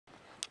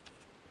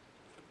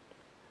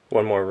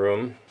one more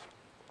room,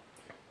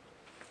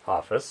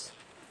 office,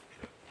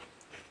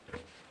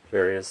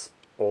 various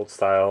old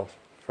style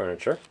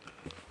furniture.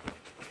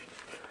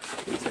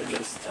 These are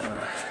just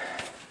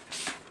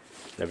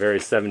a very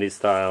 70s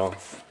style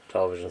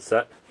television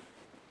set.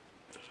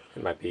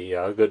 It might be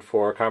good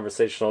for a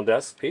conversational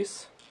desk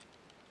piece.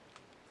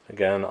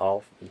 Again,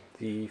 all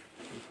the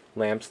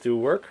lamps do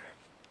work.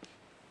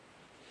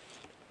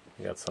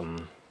 We got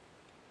some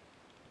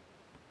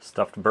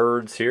stuffed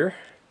birds here.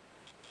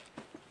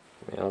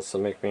 They also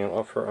make me an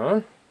offer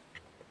on.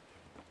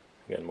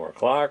 Again, more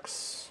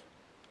clocks.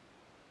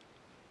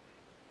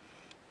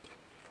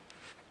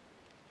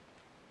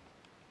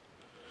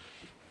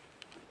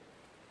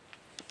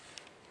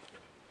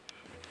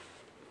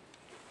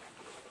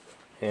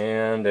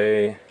 And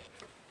a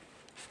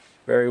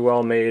very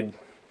well made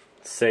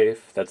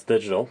safe that's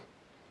digital.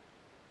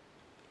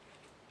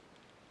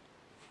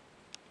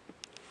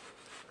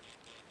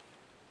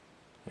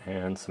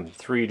 And some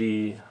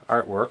 3D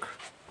artwork,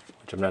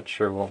 which I'm not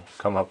sure will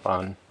come up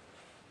on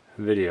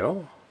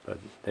video, but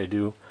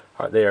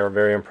they are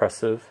very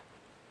impressive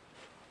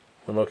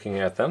when looking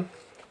at them.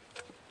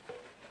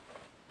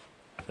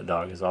 The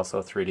dog is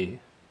also 3D.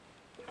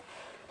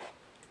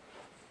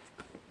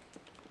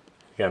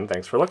 Again,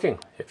 thanks for looking.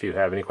 If you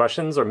have any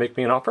questions or make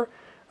me an offer,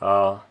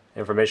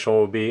 information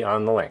will be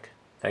on the link.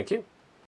 Thank you.